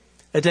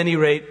 at any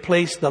rate,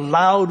 place the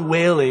loud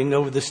wailing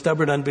over the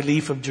stubborn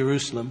unbelief of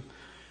Jerusalem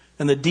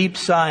and the deep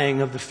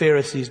sighing of the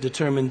Pharisees'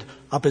 determined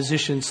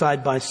opposition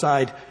side by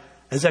side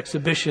as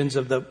exhibitions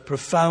of the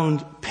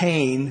profound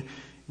pain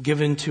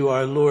given to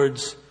our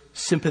Lord's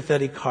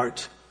sympathetic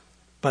heart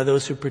by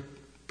those who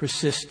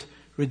persist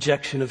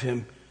rejection of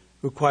him,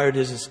 required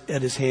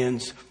at his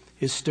hands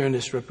his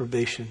sternest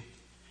reprobation.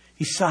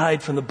 He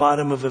sighed from the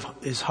bottom of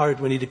his heart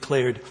when he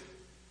declared,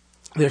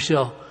 'There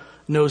shall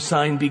no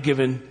sign be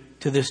given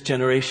to this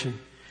generation.'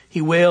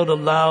 He wailed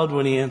aloud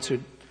when he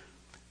answered,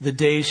 'The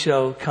day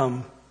shall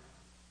come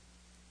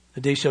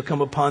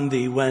upon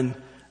thee when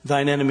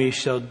thine enemies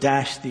shall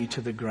dash thee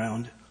to the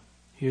ground.'"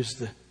 Here's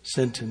the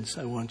sentence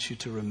I want you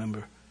to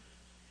remember.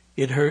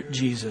 It hurt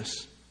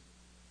Jesus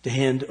to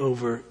hand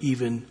over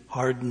even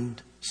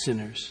hardened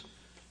sinners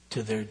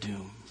to their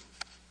doom.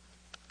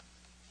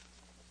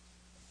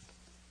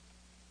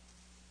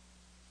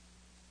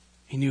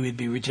 He knew he'd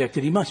be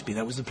rejected. He must be.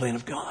 That was the plan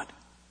of God.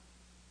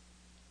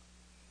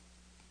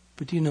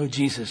 But do you know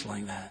Jesus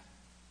like that?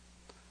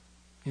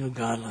 You know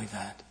God like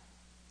that?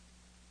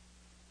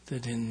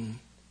 That in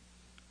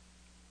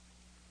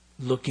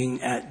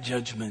looking at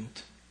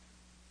judgment,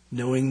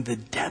 knowing the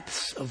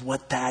depths of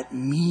what that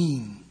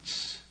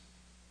means,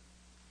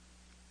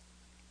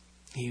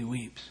 he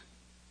weeps.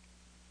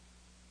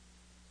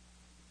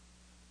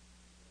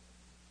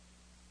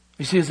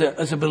 You see,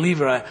 as a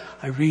believer,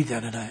 I read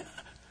that and I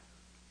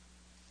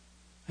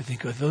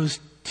think, are those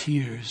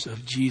tears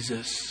of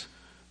Jesus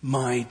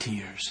my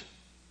tears?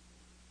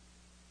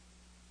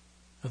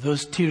 Are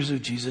those tears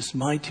of Jesus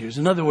my tears?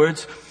 In other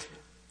words,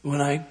 when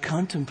I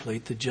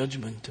contemplate the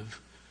judgment of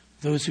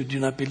those who do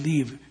not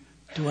believe,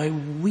 do I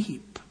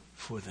weep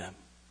for them?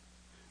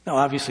 Now,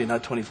 obviously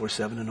not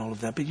 24/7 and all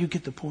of that, but you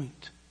get the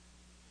point.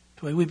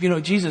 Do I weep? You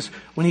know, Jesus,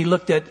 when he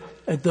looked at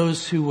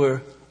those who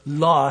were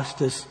lost,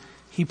 as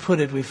he put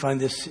it, we find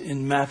this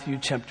in Matthew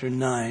chapter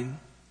 9.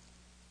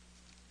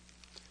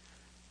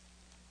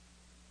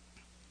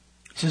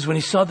 He says, when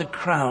he saw the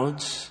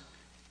crowds,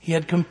 he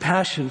had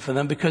compassion for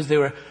them because they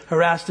were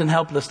harassed and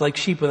helpless like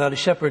sheep without a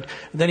shepherd.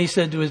 And then he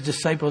said to his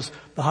disciples,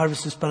 "The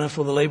harvest is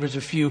plentiful, the laborers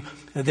are few,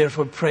 and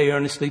therefore pray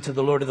earnestly to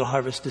the Lord of the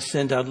harvest to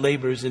send out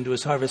laborers into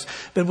his harvest."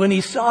 But when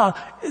he saw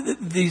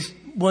these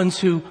ones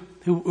who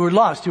were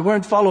lost, who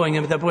weren't following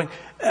him at that point,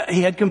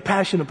 he had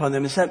compassion upon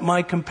them. Is that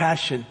my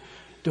compassion?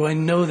 Do I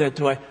know that?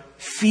 Do I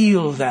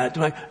feel that?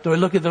 Do I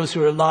look at those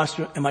who are lost?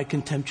 Or am I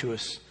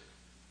contemptuous?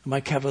 Am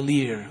I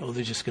cavalier? Oh,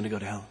 they're just going to go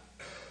to hell.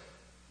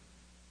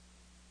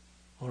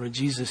 Or are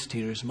Jesus'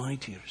 tears my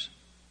tears?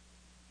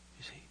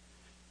 You see,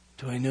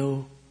 do I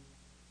know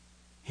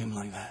him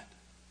like that?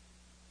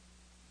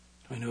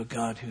 Do I know a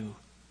God who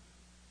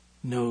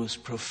knows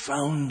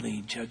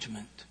profoundly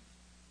judgment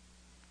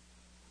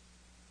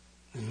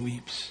and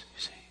weeps?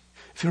 You see,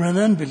 if you're an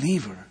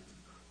unbeliever,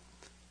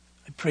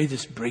 I pray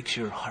this breaks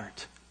your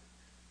heart.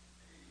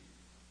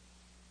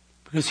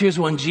 Because here's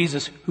one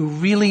Jesus who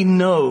really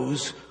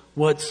knows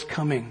what's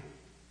coming.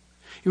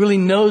 He really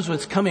knows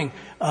what's coming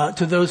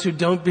to those who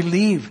don't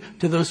believe,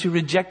 to those who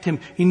reject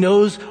him. He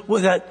knows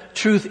what that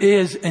truth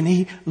is, and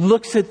he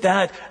looks at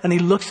that, and he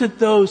looks at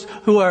those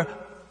who are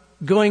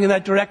going in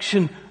that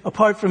direction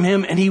apart from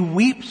him, and he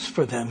weeps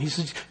for them. He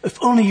says, if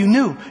only you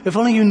knew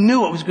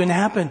what was going to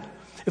happen.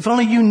 If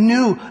only you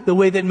knew the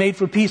way that made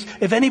for peace.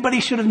 If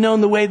anybody should have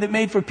known the way that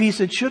made for peace,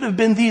 it should have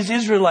been these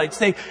Israelites.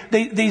 They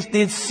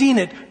had seen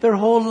it their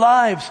whole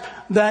lives,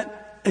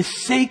 that a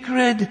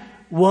sacred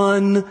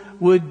one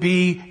would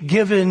be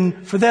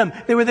given for them.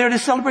 They were there to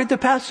celebrate the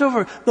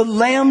Passover. The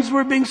lambs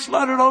were being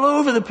slaughtered all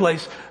over the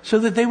place so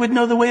that they would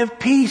know the way of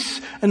peace.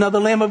 And now the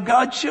Lamb of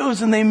God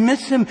shows and they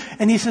miss him.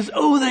 And he says,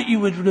 oh, that you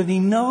would really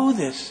know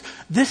this.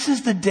 This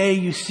is the day,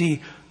 you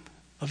see,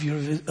 of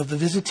the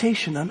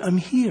visitation. I'm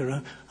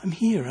here. I'm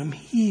here. And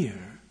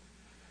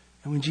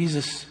when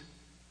Jesus,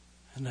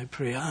 and I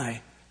pray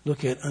I,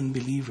 look at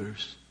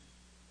unbelievers,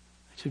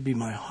 should be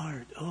my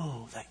heart.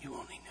 Oh, that you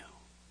only knew.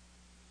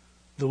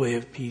 The way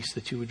of peace,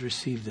 that you would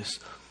receive this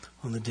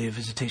on the day of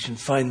visitation.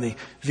 Finally,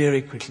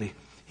 very quickly,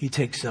 he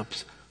takes up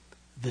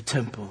the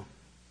temple.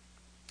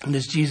 And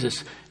as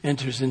Jesus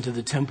enters into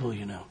the temple,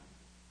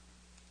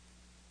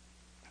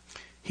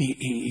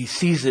 he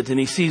sees it and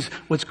he sees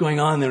what's going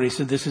on there. He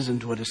said, this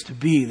isn't what is to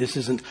be. This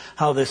isn't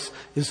how this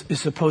is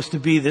supposed to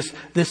be.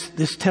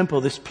 This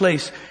temple, this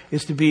place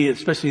is to be,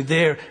 especially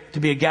there, to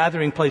be a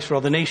gathering place for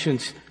all the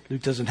nations.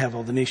 Luke doesn't have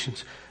all the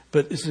nations,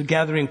 but it's a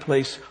gathering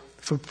place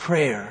for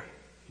prayer,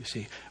 you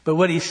see. But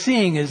what he's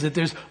seeing is that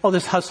there's all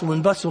this hustle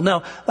and bustle.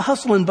 Now, the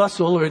hustle and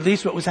bustle, or at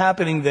least what was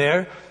happening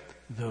there,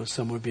 though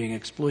some were being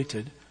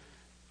exploited,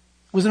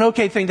 was an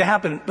okay thing to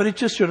happen, but it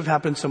just should have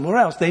happened somewhere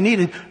else. They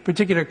needed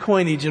particular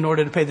coinage in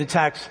order to pay the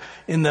tax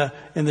in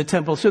the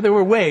temple. So there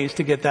were ways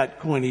to get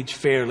that coinage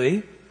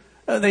fairly.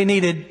 They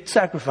needed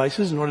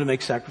sacrifices in order to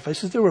make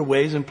sacrifices. There were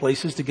ways and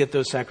places to get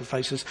those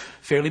sacrifices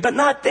fairly, but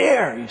not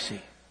there, you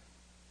see.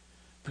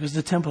 Because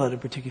the temple had a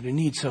particular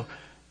need. So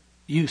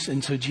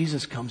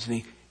Jesus comes and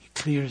he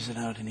clears it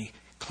out and he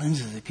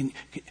cleanses it.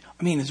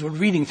 As we're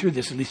reading through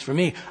this, at least for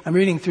me, I'm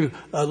reading through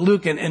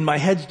Luke and my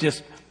head's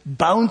just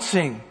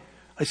bouncing.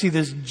 I see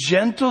this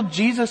gentle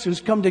Jesus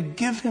who's come to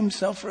give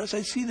himself for us.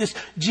 I see this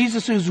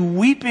Jesus who's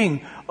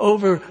weeping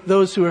over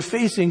those who are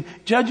facing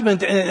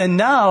judgment. And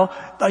now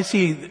I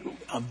see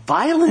a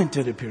violent,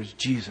 it appears,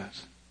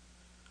 Jesus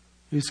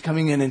who's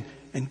coming in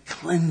and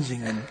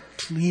cleansing and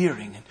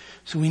clearing. And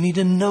so we need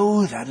to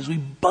know that as we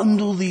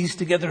bundle these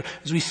together,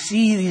 as we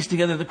see these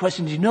together, the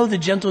question, do you know the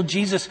gentle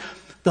Jesus,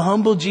 the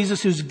humble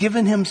Jesus who's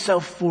given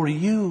himself for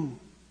you,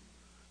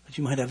 that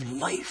you might have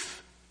life?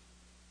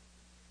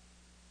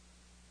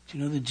 Do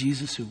you know the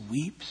Jesus who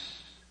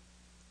weeps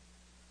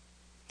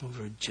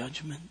over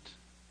judgment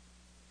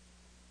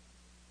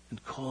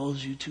and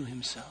calls you to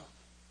himself?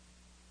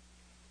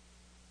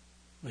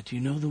 But do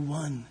you know the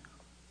one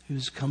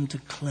who's come to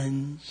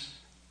cleanse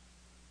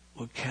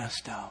or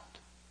cast out?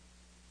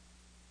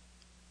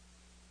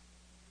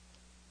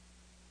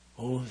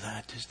 Oh,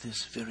 that is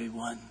this very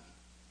one.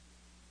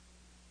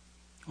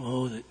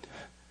 Oh, that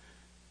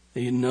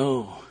you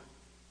know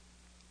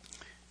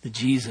the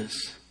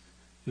Jesus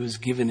who has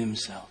given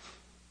himself.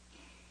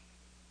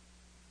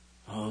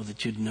 Oh,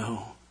 that you'd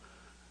know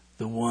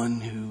the one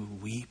who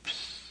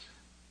weeps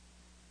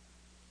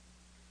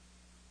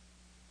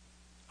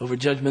over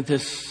judgment.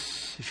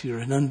 This, if you're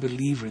an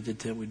unbeliever,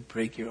 that would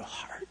break your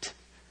heart.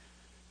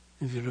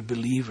 If you're a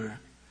believer,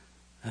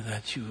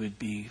 that you would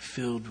be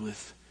filled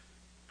with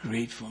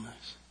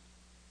gratefulness.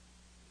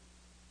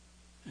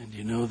 And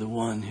you know the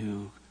one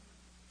who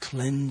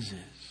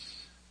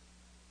cleanses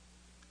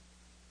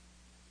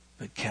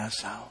but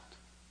casts out.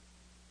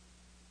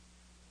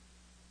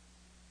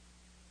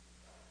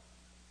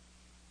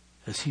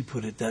 As he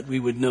put it, that we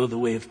would know the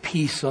way of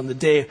peace on the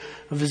day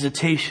of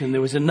visitation.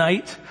 There was a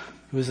night.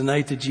 It was the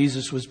night that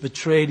Jesus was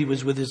betrayed. He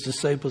was with his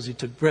disciples. He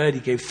took bread. He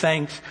gave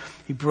thanks.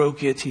 He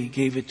broke it. He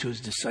gave it to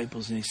his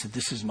disciples. And he said,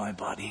 this is my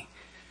body,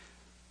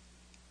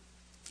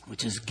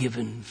 which is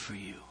given for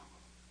you.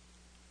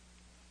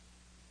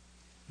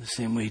 The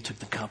same way he took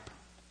the cup.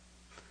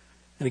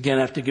 And again,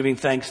 after giving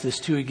thanks, this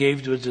too he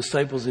gave to his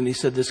disciples, and he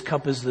said, this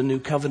cup is the new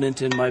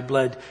covenant in my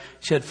blood,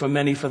 shed for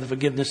many for the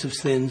forgiveness of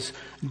sins.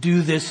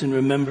 Do this in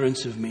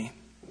remembrance of me.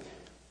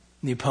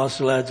 And the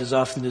apostle adds, as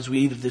often as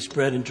we eat of this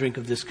bread and drink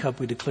of this cup,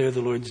 we declare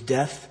the Lord's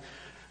death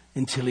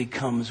until he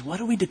comes.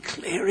 What are we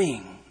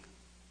declaring?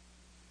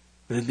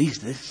 But at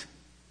least this.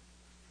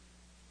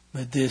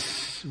 That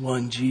this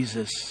one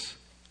Jesus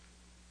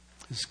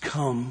has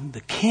come, the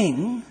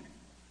King,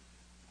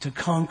 to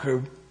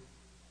conquer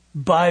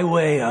by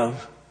way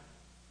of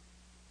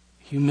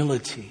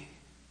humility,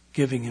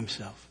 giving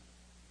himself,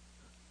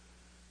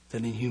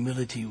 that in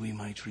humility we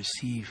might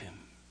receive him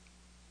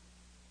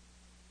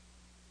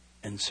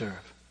and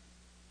serve.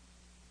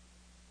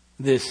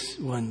 This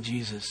one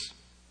Jesus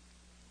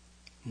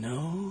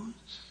knows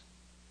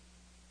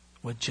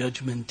what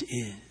judgment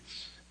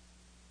is,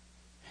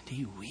 and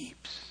he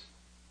weeps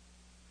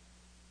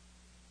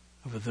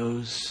over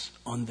those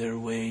on their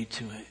way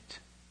to it.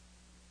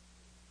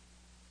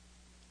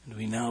 And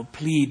we now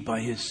plead by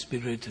his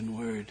Spirit and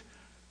word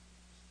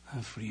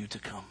for you to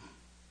come.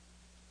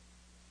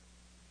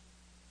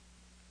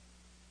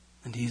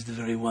 And he's the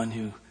very one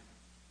who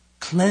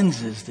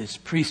cleanses this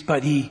priest,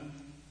 but he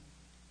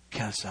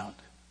casts out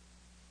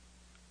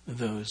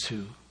those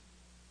who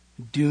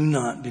do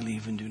not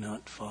believe and do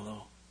not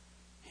follow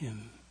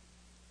him.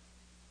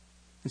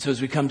 And so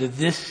as we come to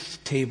this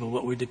table,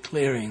 what we're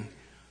declaring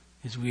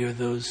is we are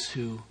those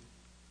who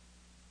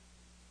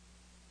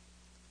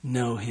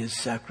know his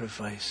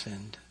sacrifice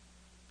and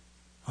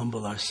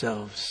humble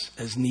ourselves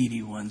as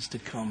needy ones to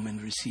come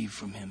and receive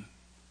from him.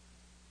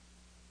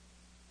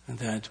 And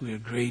that we are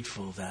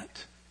grateful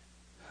that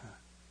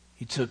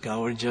he took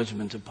our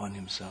judgment upon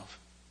himself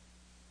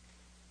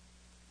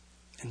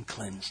and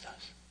cleansed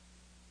us.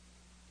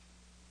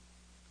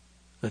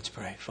 Let's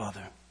pray.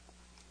 Father,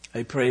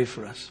 I pray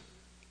for us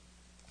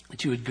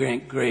that you would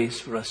grant grace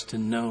for us to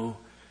know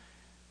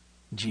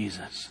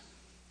Jesus.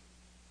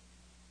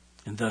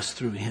 and thus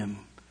through him,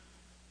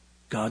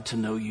 God to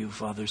know you,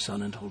 Father,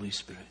 Son, and Holy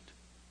Spirit.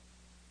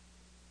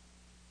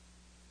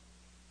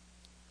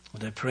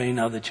 And I pray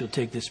now that you'll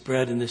take this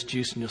bread and this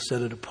juice and you'll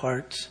set it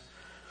apart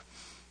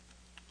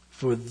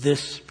for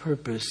this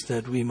purpose,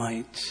 that we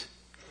might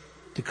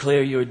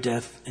declare your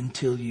death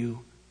until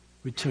you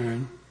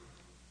return.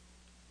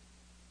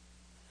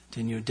 And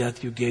in your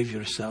death you gave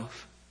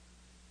yourself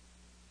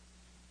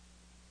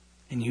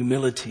in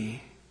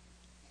humility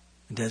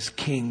and as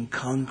King,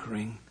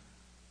 conquering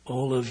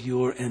all of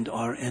your and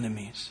our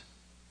enemies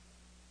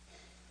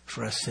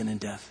for us, sin and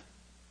death.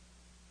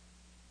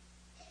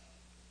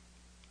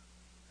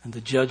 And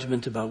the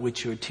judgment about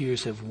which your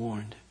tears have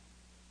warned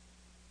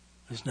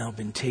has now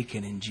been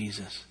taken in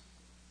Jesus.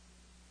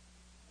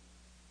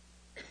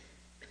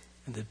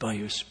 And that by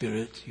your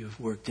Spirit you have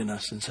worked in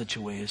us in such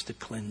a way as to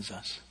cleanse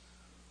us,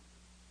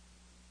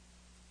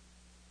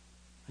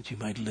 that you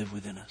might live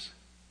within us.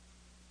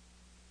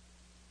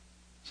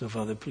 So,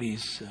 Father,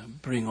 please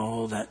bring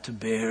all that to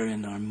bear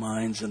in our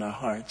minds and our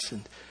hearts.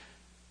 And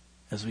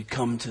as we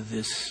come to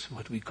this,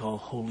 what we call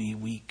Holy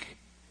Week,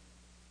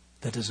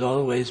 that is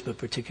always, but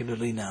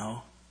particularly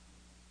now,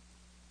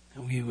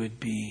 that we would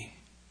be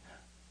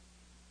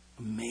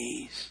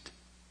amazed,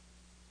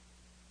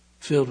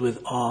 filled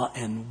with awe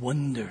and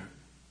wonder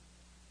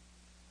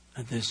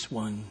at this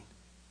one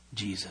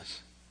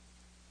Jesus.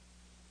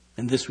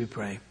 And this we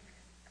pray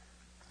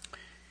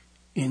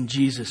in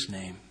Jesus'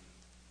 name.